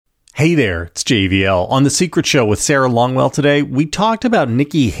Hey there, it's JVL. On The Secret Show with Sarah Longwell today, we talked about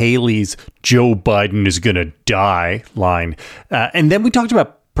Nikki Haley's Joe Biden is gonna die line. And then we talked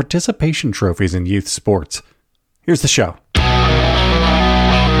about participation trophies in youth sports. Here's the show.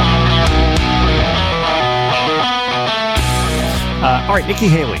 All right, Nikki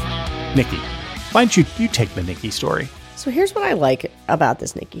Haley. Nikki, why don't you take the Nikki story? So here's what I like about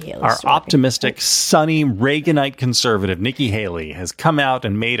this Nikki Haley Our story. optimistic, sunny, Reaganite conservative, Nikki Haley, has come out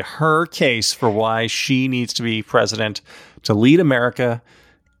and made her case for why she needs to be president to lead America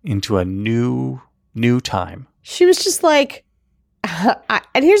into a new time. She was just like,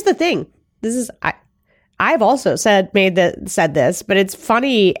 and here's the thing. I've also said this, but it's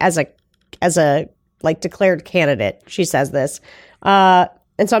funny as a like declared candidate. She says this, and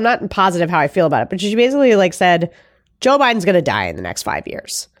so I'm not positive how I feel about it. But she basically like said, Joe Biden's going to die in the next 5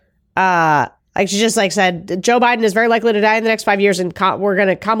 years. Like she just like said, Joe Biden is very likely to die in the next 5 years, and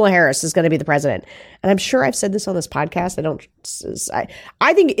Kamala Harris is going to be the president. And I'm sure I've said this on this podcast.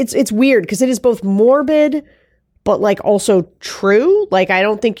 I think it's weird because it is both morbid, but like also true. Like I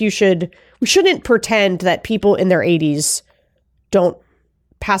don't think we shouldn't pretend that people in their 80s don't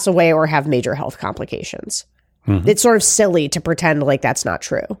pass away or have major health complications. Mm-hmm. It's sort of silly to pretend like that's not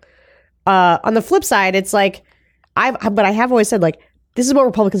true. On the flip side, it's like, I have always said, like, this is what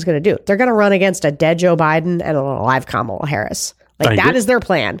Republicans are going to do. They're going to run against a dead Joe Biden and an alive Kamala Harris. Like, that is their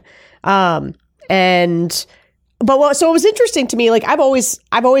plan. So it was interesting to me. Like, I've always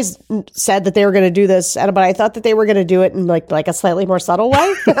said that they were going to do this, but I thought that they were going to do it in like a slightly more subtle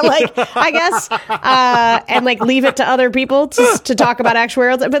way, like I guess, and like leave it to other people to talk about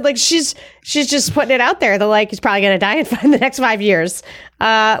actuarial. But like she's just putting it out there. They're like, he's probably going to die in the next 5 years,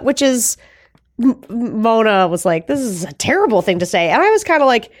 which is. Mona was like, this is a terrible thing to say. And I was kind of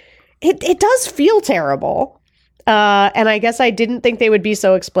like, it does feel terrible. And I guess I didn't think they would be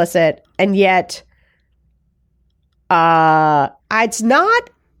so explicit. And yet, it's not,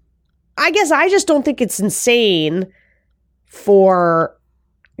 I guess I just don't think it's insane for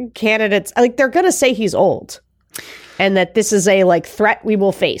candidates. Like, they're going to say he's old and that this is a like threat we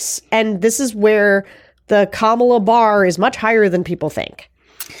will face. And this is where the Kamala bar is much higher than people think.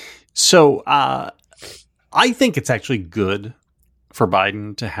 So I think it's actually good for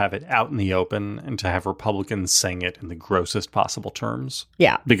Biden to have it out in the open and to have Republicans saying it in the grossest possible terms.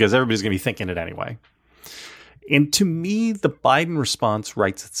 Yeah. Because everybody's going to be thinking it anyway. And to me, the Biden response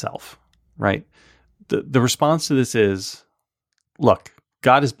writes itself, right? The response to this is, look,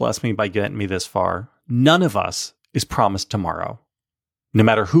 God has blessed me by getting me this far. None of us is promised tomorrow, no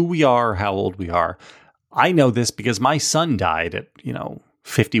matter who we are or how old we are. I know this because my son died at,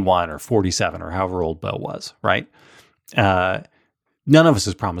 51 or 47 or however old Bo was, right? None of us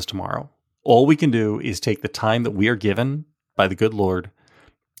is promised tomorrow. All we can do is take the time that we are given by the good Lord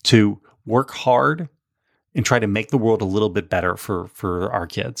to work hard and try to make the world a little bit better for our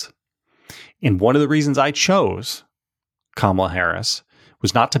kids. And one of the reasons I chose Kamala Harris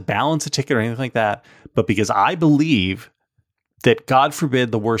was not to balance a ticket or anything like that, but because I believe that, God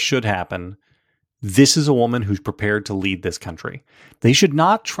forbid, the worst should happen. This is a woman who's prepared to lead this country. They should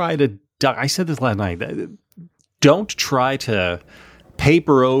not try to, I said this last night, don't try to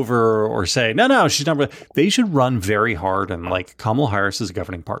paper over or say, no, she's not. They should run very hard and like Kamala Harris is a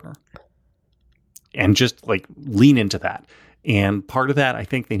governing partner. And just like lean into that. And part of that, I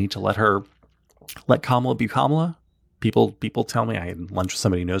think they need to let Kamala be Kamala. People tell me, I had lunch with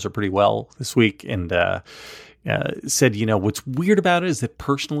somebody who knows her pretty well this week, and said, what's weird about it is that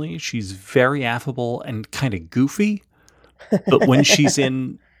personally, she's very affable and kind of goofy. But when she's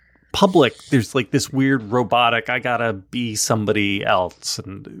in public, there's like this weird robotic, I gotta be somebody else,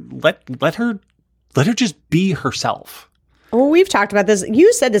 and let her just be herself. Well, we've talked about this.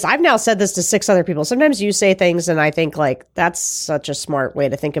 You said this. I've now said this to 6 other people. Sometimes you say things and I think like that's such a smart way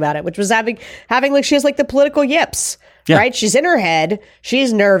to think about it, which was having like she has like the political yips, right? She's in her head.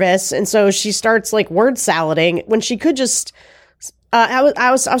 She's nervous. And so she starts like word salading when she could just I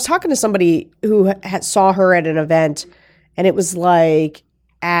was talking to somebody who saw her at an event, and it was like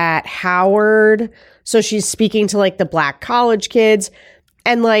at Howard. So she's speaking to like the Black college kids,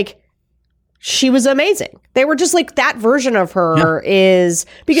 and like she was amazing. They were just like, that version of her is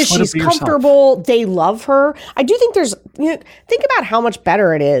because she's comfortable. They love her. I do think there's, think about how much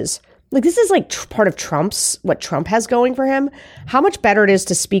better it is. Like, this is like part of what Trump has going for him. How much better it is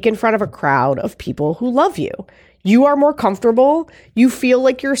to speak in front of a crowd of people who love you. You are more comfortable. You feel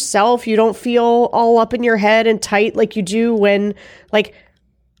like yourself. You don't feel all up in your head and tight like you do when, like,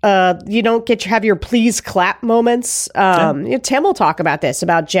 You don't have your please clap moments. Tim will talk about this,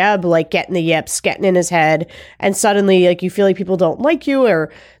 about Jeb like getting the yips, getting in his head, and suddenly like you feel like people don't like you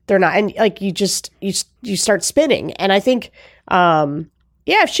or they're not, and like you start spinning. And I think,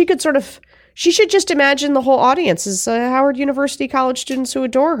 if she could she should just imagine the whole audience is Howard University college students who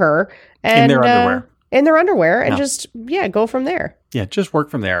adore her and in their underwear, and just go from there. Yeah, just work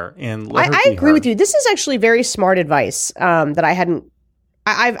from there. And I agree with you. This is actually very smart advice that I hadn't.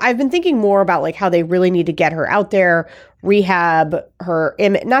 I've been thinking more about like how they really need to get her out there, rehab her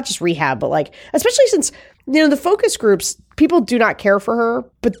image, not just rehab, but like, especially since, the focus groups, people do not care for her,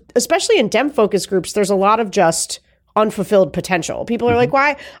 but especially in Dem focus groups, there's a lot of just unfulfilled potential. People are like,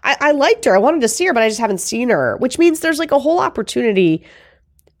 why? I liked her. I wanted to see her, but I just haven't seen her, which means there's like a whole opportunity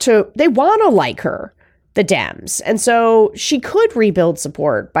they want to like her, the Dems. And so she could rebuild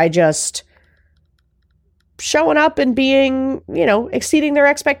support by just showing up and being, exceeding their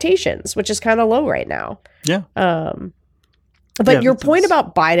expectations, which is kind of low right now. Yeah. But your point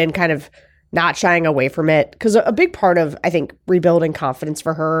about Biden kind of not shying away from it, because a big part of, I think, rebuilding confidence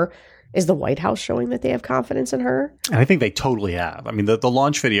for her is the White House showing that they have confidence in her. And I think they totally have. I mean, the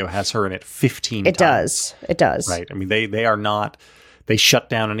launch video has her in it 15 times. It does. Right. I mean, they are not, they shut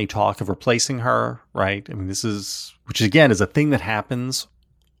down any talk of replacing her, right? I mean, which again is a thing that happens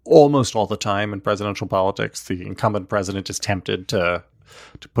almost all the time in presidential politics. The incumbent president is tempted to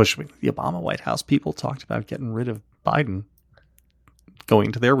push. The Obama White House people talked about getting rid of Biden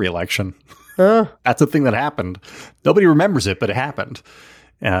going to their reelection. That's a thing that happened. Nobody remembers it, but it happened.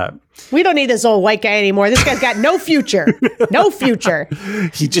 We don't need this old white guy anymore. This guy's got no future. No future.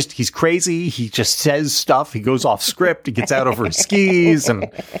 He's crazy. He just says stuff. He goes off script. He gets out over his skis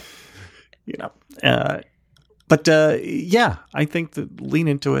and, But I think that lean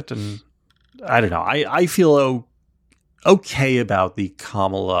into it, and I don't know. I feel okay about the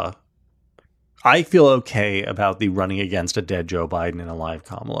Kamala. I feel okay about the running against a dead Joe Biden and a live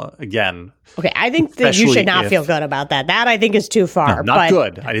Kamala. Again. Okay, I think that you should not feel good about that. That I think is too far. No, not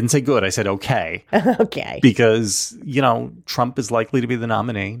good. I didn't say good. I said okay. Okay. Because, Trump is likely to be the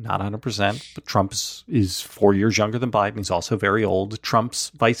nominee, not 100%, but Trump is 4 years younger than Biden. He's also very old. Trump's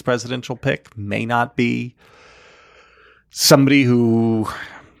vice presidential pick may not be somebody who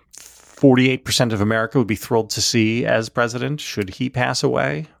 48% of America would be thrilled to see as president should he pass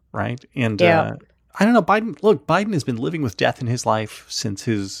away, right? And I don't know, Biden has been living with death in his life since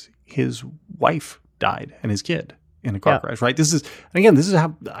his wife died and his kid in a car crash, right? This is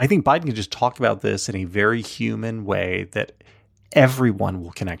how I think Biden can just talk about this in a very human way that everyone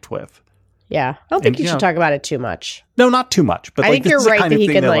will connect with. Yeah, I don't think you should talk about it too much. No, not too much. But I think you're right that he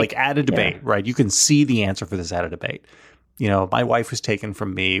can at a debate, right? You can see the answer for this at a debate. My wife was taken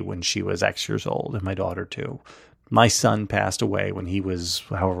from me when she was X years old, and my daughter too. My son passed away when he was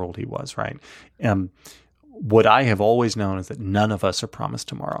however old he was, right? What I have always known is that none of us are promised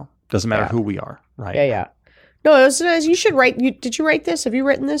tomorrow. Doesn't matter who we are, right? Yeah. No, it was nice. You should write. Did you write this? Have you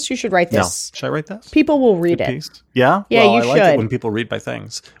written this? You should write this. No. Should I write this? People will read it. Piece? Yeah? Yeah, well, you I should. like it when people read my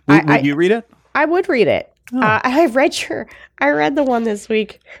things. Would you read it? I would read it. Oh. I read the one this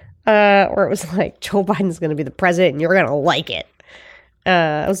week where it was like, Joe Biden's going to be the president and you're going to like it.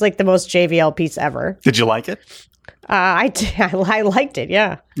 It was like the most JVL piece ever. Did you like it? I liked it.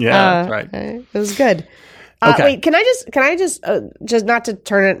 Yeah. Yeah, that's right. It was good. Okay. Wait, can I just not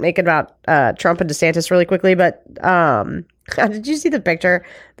to make it about Trump and DeSantis really quickly, but did you see the picture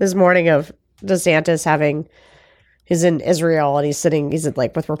this morning of DeSantis he's in Israel and he's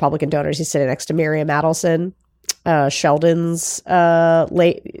like with Republican donors. He's sitting next to Miriam Adelson, Sheldon's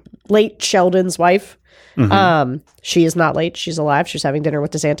late Sheldon's wife. Mm-hmm. She is not late. She's alive. She's having dinner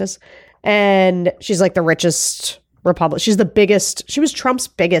with DeSantis, and she's like the richest Republican. She was Trump's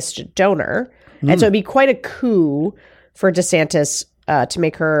biggest donor. And so it'd be quite a coup for DeSantis to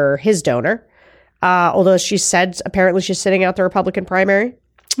make her his donor. Although she said apparently she's sitting out the Republican primary.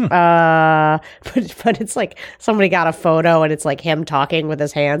 But it's like somebody got a photo and it's like him talking with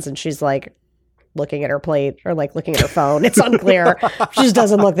his hands and she's like looking at her plate or like looking at her phone. It's unclear. She just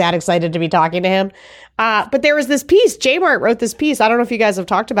doesn't look that excited to be talking to him. But there was this piece. J-Mart wrote this piece. I don't know if you guys have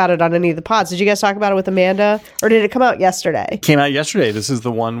talked about it on any of the pods. Did you guys talk about it with Amanda or did it come out yesterday? It came out yesterday. This is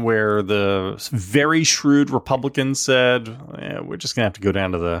the one where the very shrewd Republicans said, we're just going to have to go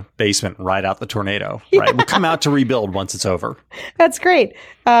down to the basement and ride out the tornado. Right? Yeah. We'll come out to rebuild once it's over. That's great.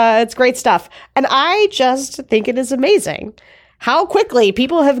 It's great stuff. And I just think it is amazing how quickly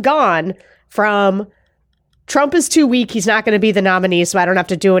people have gone from Trump is too weak, he's not going to be the nominee, so I don't have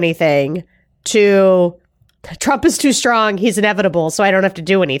to do anything, to Trump is too strong. He's inevitable, so I don't have to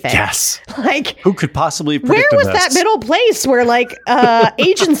do anything. Yes. Like, who could possibly where predict was this? that middle place where like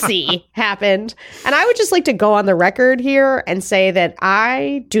agency happened? And I would just like to go on the record here and say that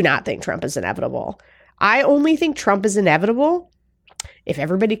I do not think Trump is inevitable. I only think Trump is inevitable if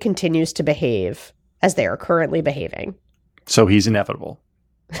everybody continues to behave as they are currently behaving. So he's inevitable.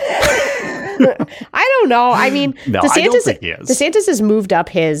 I don't know. I mean, No, I don't think he is. DeSantis has moved up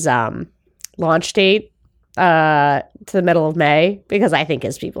his launch date to the middle of May because I think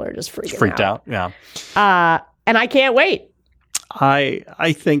his people are just freaked out. Yeah. And I can't wait.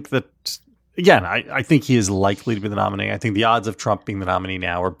 I think that, again, I think he is likely to be the nominee. I think the odds of Trump being the nominee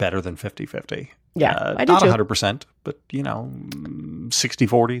now are better than 50-50. Yeah, I do not too. 100%, but 60-40,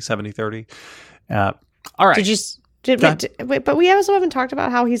 70-30. All right. But we also haven't talked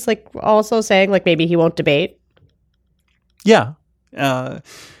about how he's like also saying like maybe he won't debate. Yeah. And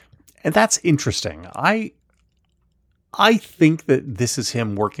that's interesting. I think that this is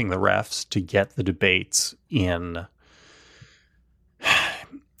him working the refs to get the debates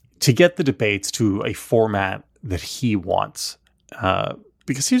to a format that he wants.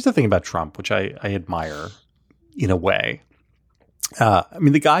 Because here's the thing about Trump, which I admire in a way. I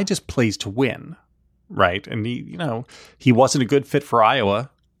mean, the guy just plays to win, right? And he wasn't a good fit for Iowa.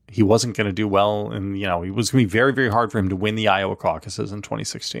 He wasn't going to do well, and it was going to be very, very hard for him to win the Iowa caucuses in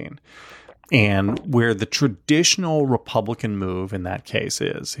 2016. And where the traditional Republican move in that case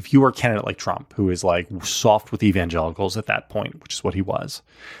is, if you are a candidate like Trump, who is like soft with evangelicals at that point, which is what he was,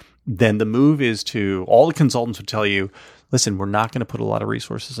 then the move is to, all the consultants would tell you, listen, we're not going to put a lot of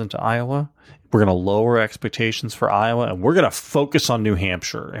resources into Iowa. We're going to lower expectations for Iowa, and we're going to focus on New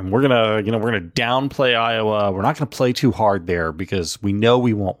Hampshire, and we're going to downplay Iowa. We're not going to play too hard there because we know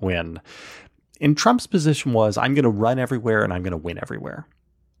we won't win. And Trump's position was, I'm going to run everywhere and I'm going to win everywhere.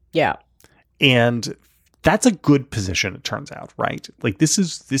 Yeah. And that's a good position, it turns out, right? Like this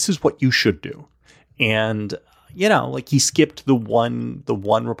is what you should do. And like he skipped the one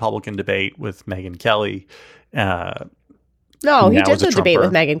Republican debate with Megyn Kelly. No, he did the debate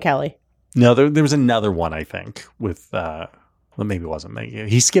with Megyn Kelly. No, there was another one, I think, with well, maybe it wasn't Megyn.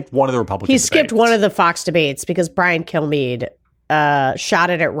 He skipped one of the Republican debates. He skipped one of the Fox debates because Brian Kilmeade shot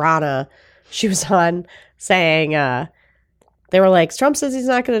it at Ronna. She was on saying they were like, Trump says he's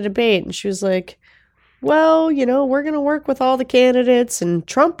not going to debate. And she was like, well, we're going to work with all the candidates. And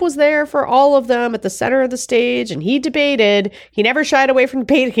Trump was there for all of them at the center of the stage. And he debated. He never shied away from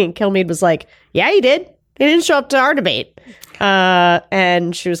debating. And Kilmeade was like, yeah, he did. He didn't show up to our debate.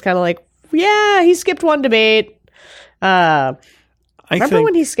 And she was kind of like, yeah, he skipped one debate. Remember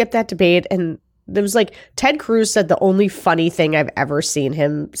when he skipped that debate? And there was like, Ted Cruz said the only funny thing I've ever seen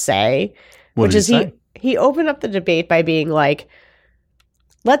him say, which is he opened up the debate by being like,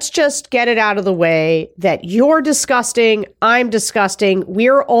 let's just get it out of the way that you're disgusting, I'm disgusting,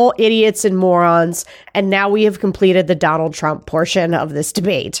 we're all idiots and morons, and now we have completed the Donald Trump portion of this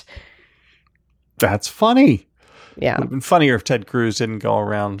debate. That's funny. Yeah. It would have been funnier if Ted Cruz didn't go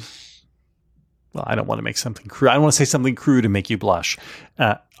around. Well, I don't want to make something crude. I don't want to say something crude to make you blush.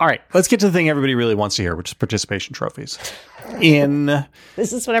 All right, let's get to the thing everybody really wants to hear, which is participation trophies.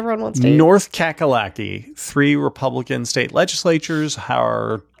 This is what everyone wants to hear. North Kakalaki, 3 Republican state legislatures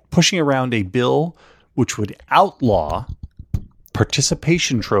are pushing around a bill which would outlaw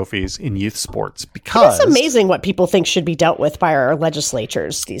participation trophies in youth sports. Because it's amazing what people think should be dealt with by our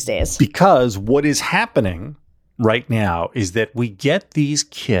legislatures these days. Because what is happening right now is that we get these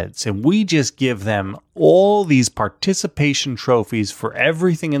kids and we just give them all these participation trophies for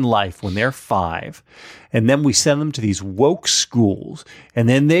everything in life when they're 5. And then we send them to these woke schools, and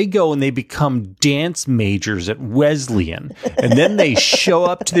then they go and they become dance majors at Wesleyan. And then they show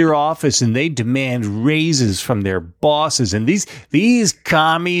up to their office and they demand raises from their bosses. And these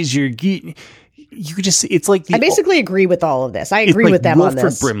commies, you could just, it's like I basically agree with all of this. I agree with them Wilford on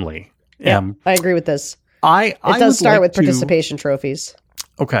this. Brimley. Yeah, I agree with this. It does start with participation trophies.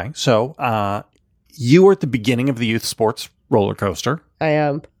 Okay, so you were at the beginning of the youth sports roller coaster. I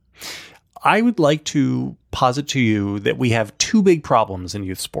am. I would like to posit to you that we have 2 big problems in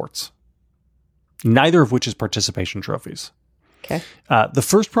youth sports, neither of which is participation trophies. Okay. The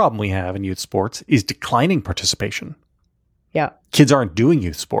first problem we have in youth sports is declining participation. Yeah. Kids aren't doing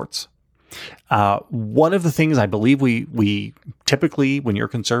youth sports. One of the things I believe we typically, when you're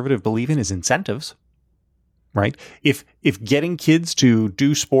conservative, believe in is incentives. Right? If getting kids to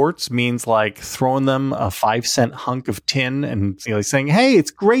do sports means like throwing them a 5-cent hunk of tin and saying, hey, it's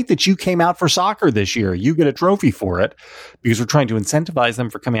great that you came out for soccer this year. You get a trophy for it, because we're trying to incentivize them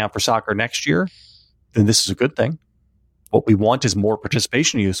for coming out for soccer next year, then this is a good thing. What we want is more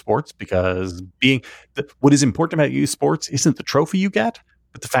participation in youth sports, because what is important about youth sports isn't the trophy you get,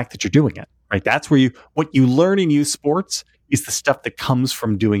 but the fact that you're doing it, right? That's where what you learn in youth sports is the stuff that comes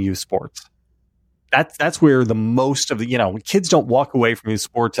from doing youth sports. That's where the most of the, kids don't walk away from youth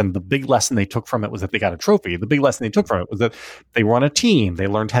sports and the big lesson they took from it was that they got a trophy. The big lesson they took from it was that they were on a team. They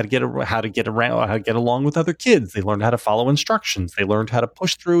learned how to get around, how to get along with other kids. They learned how to follow instructions. They learned how to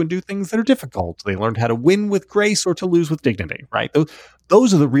push through and do things that are difficult. They learned how to win with grace or to lose with dignity, right?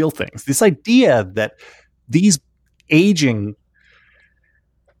 Those are the real things. This idea that these aging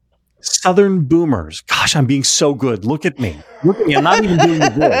Southern boomers, gosh, I'm being so good. Look at me. I'm not even doing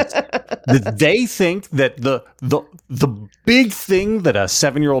the voice. That they think that the big thing that a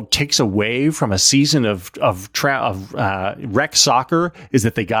 7-year-old takes away from a season of rec soccer is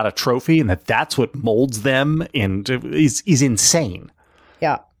that they got a trophy, and that's what molds them, and is insane.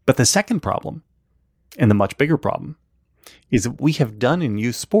 Yeah. But the second problem, and the much bigger problem, is that we have done in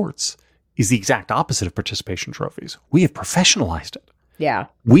youth sports is the exact opposite of participation trophies. We have professionalized it. Yeah.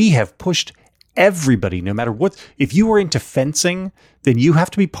 We have pushed everybody, no matter what. If you are into fencing, then you have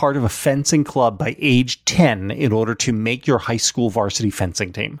to be part of a fencing club by age 10 in order to make your high school varsity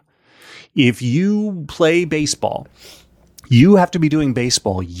fencing team. If you play baseball, you have to be doing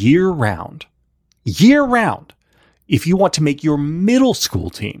baseball year round. If you want to make your middle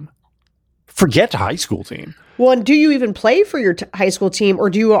school team, forget high school team. Well, and do you even play for your high school team,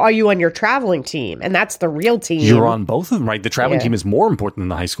 or are you on your traveling team? And that's the real team. You're on both of them, right? The traveling team is more important than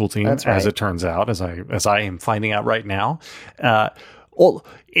the high school team, right. As it turns out, as I am finding out right now.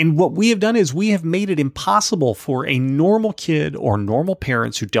 And what we have done is we have made it impossible for a normal kid or normal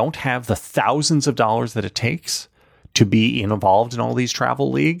parents who don't have the thousands of dollars that it takes to be involved in all these travel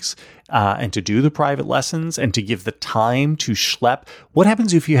leagues and to do the private lessons and to give the time to schlep. What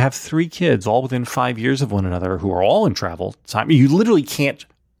happens if you have 3 kids all within 5 years of one another who are all in travel time? You literally can't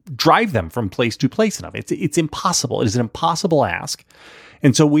drive them from place to place enough. It's impossible. It is an impossible ask.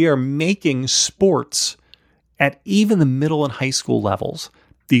 And so we are making sports at even the middle and high school levels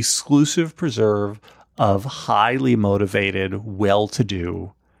the exclusive preserve of highly motivated,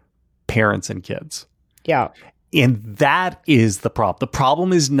 well-to-do parents and kids. Yeah. And that is the problem. The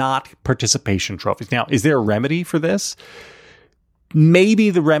problem is not participation trophies. Now, is there a remedy for this? Maybe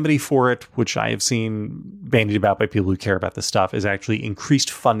the remedy for it, which I have seen bandied about by people who care about this stuff, is actually increased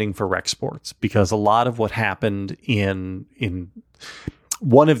funding for rec sports. Because a lot of what happened in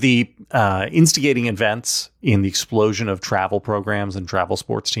one of the instigating events in the explosion of travel programs and travel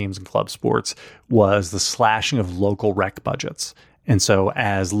sports teams and club sports was the slashing of local rec budgets. And so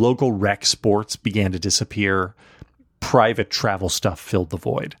as local rec sports began to disappear, private travel stuff filled the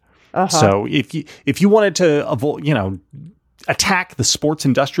void. Uh-huh. So if you wanted to avoid, attack the sports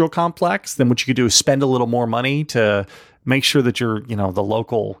industrial complex, then what you could do is spend a little more money to make sure that the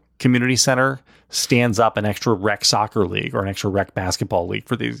local community center stands up an extra rec soccer league or an extra rec basketball league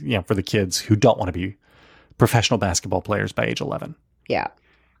for these, for the kids who don't want to be professional basketball players by age 11. Yeah.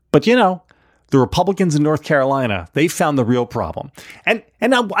 But the Republicans in North Carolina, they found the real problem. And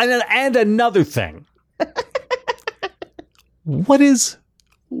another thing. What is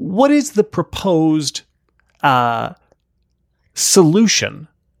the proposed solution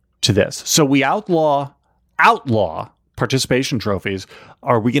to this? So we outlaw participation trophies.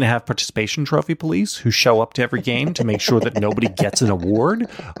 Are we going to have participation trophy police who show up to every game to make sure that nobody gets an award?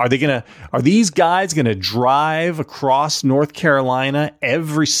 Are these guys going to drive across North Carolina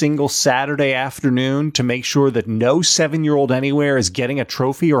every single Saturday afternoon to make sure that no 7-year-old anywhere is getting a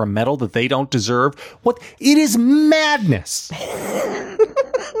trophy or a medal that they don't deserve? It is madness.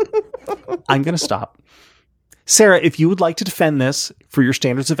 I'm going to stop. Sarah, if you would like to defend this for your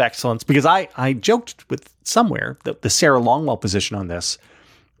standards of excellence, because I joked with somewhere that the Sarah Longwell position on this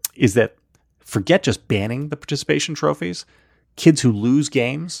is that forget just banning the participation trophies. Kids who lose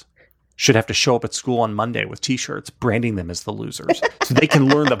games should have to show up at school on Monday with T-shirts branding them as the losers so they can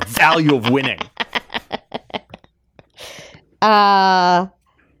learn the value of winning. I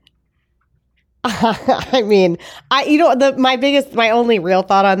mean, my only real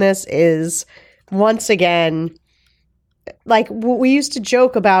thought on this is, once again, like we used to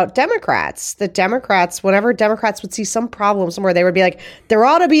joke about Democrats, whenever Democrats would see some problem somewhere, they would be like, there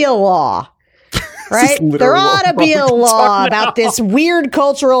ought to be a law, right? There ought to be a law about this weird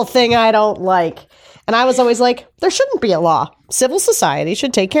cultural thing I don't like. And I was always like, there shouldn't be a law. Civil society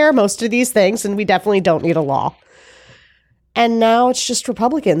should take care of most of these things, and we definitely don't need a law. And now it's just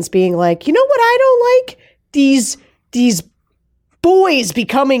Republicans being like, you know what I don't like? These boys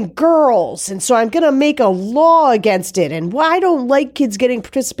becoming girls, and so I'm going to make a law against it. And I don't like kids getting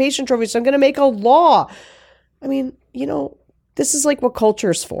participation trophies, so I'm going to make a law. I mean, this is like what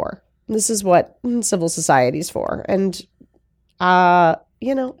culture's for. This is what civil society's for. And,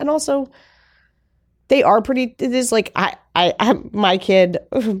 and also they are pretty, it is like, my kid,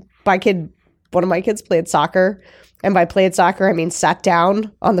 one of my kids played soccer. And by played soccer, I mean sat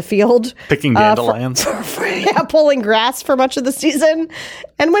down on the field. Picking dandelions. Pulling grass for much of the season.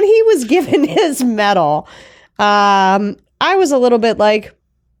 And when he was given his medal, I was a little bit like,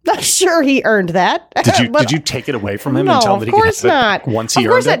 not sure he earned that. Did you take it away from him and tell him that he could have it once he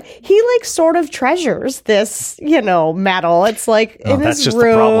earned it? He like sort of treasures this, medal. It's like in his room. That's just the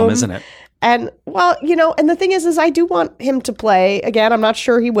problem, isn't it? And well, and the thing is I do want him to play again. I'm not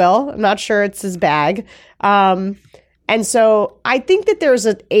sure he will. I'm not sure it's his bag. And so I think that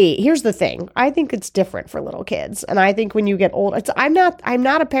here's the thing. I think it's different for little kids. And I think when you get old, I'm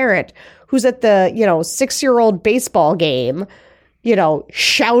not a parent who's at the, 6-year-old baseball game,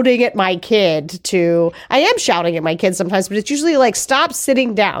 shouting at my kid I am shouting at my kid sometimes, but it's usually like, stop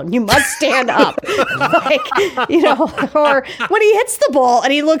sitting down. You must stand up. Or when he hits the ball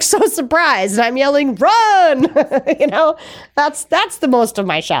and he looks so surprised and I'm yelling, run, that's the most of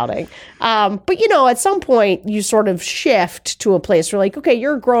my shouting. But at some point you sort of shift to a place where like, okay,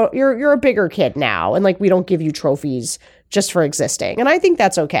 you're a bigger kid now. And like, we don't give you trophies just for existing. And I think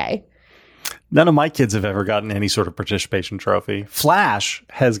that's okay. None of my kids have ever gotten any sort of participation trophy. Flash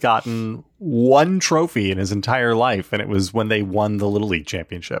has gotten one trophy in his entire life, and it was when they won the Little League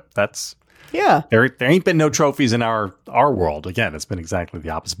championship. There ain't been no trophies in our world. Again, it's been exactly the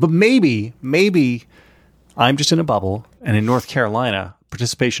opposite. But maybe I'm just in a bubble, and in North Carolina,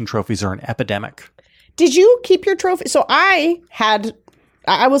 participation trophies are an epidemic. Did you keep your trophy? So I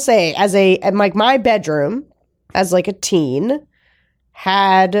will say, my bedroom as like a teen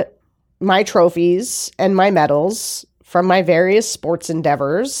had my trophies and my medals from my various sports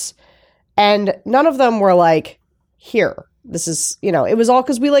endeavors. And none of them were like, here, this is, it was all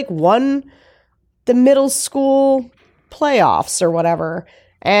because we like won the middle school playoffs or whatever.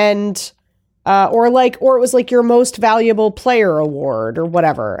 And, or it was like your most valuable player award or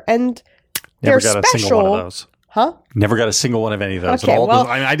whatever. And Never got a single one of those. Huh? Never got a single one of any of those. Okay, well,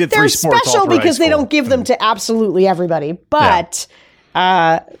 I did 3 sports. They're special because they don't give them to absolutely everybody. But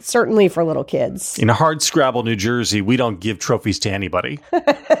certainly for little kids. In Hardscrabble, New Jersey, we don't give trophies to anybody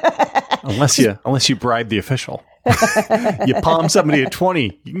unless you bribe the official. You palm somebody at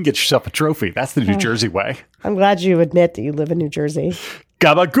 20, you can get yourself a trophy. That's the New Jersey way. I'm glad you admit that you live in New Jersey.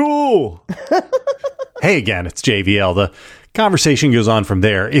 Gabagool! Hey again, it's JVL. The conversation goes on from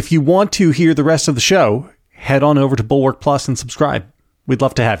there. If you want to hear the rest of the show, head on over to Bulwark Plus and subscribe. We'd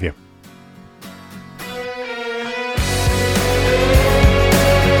love to have you.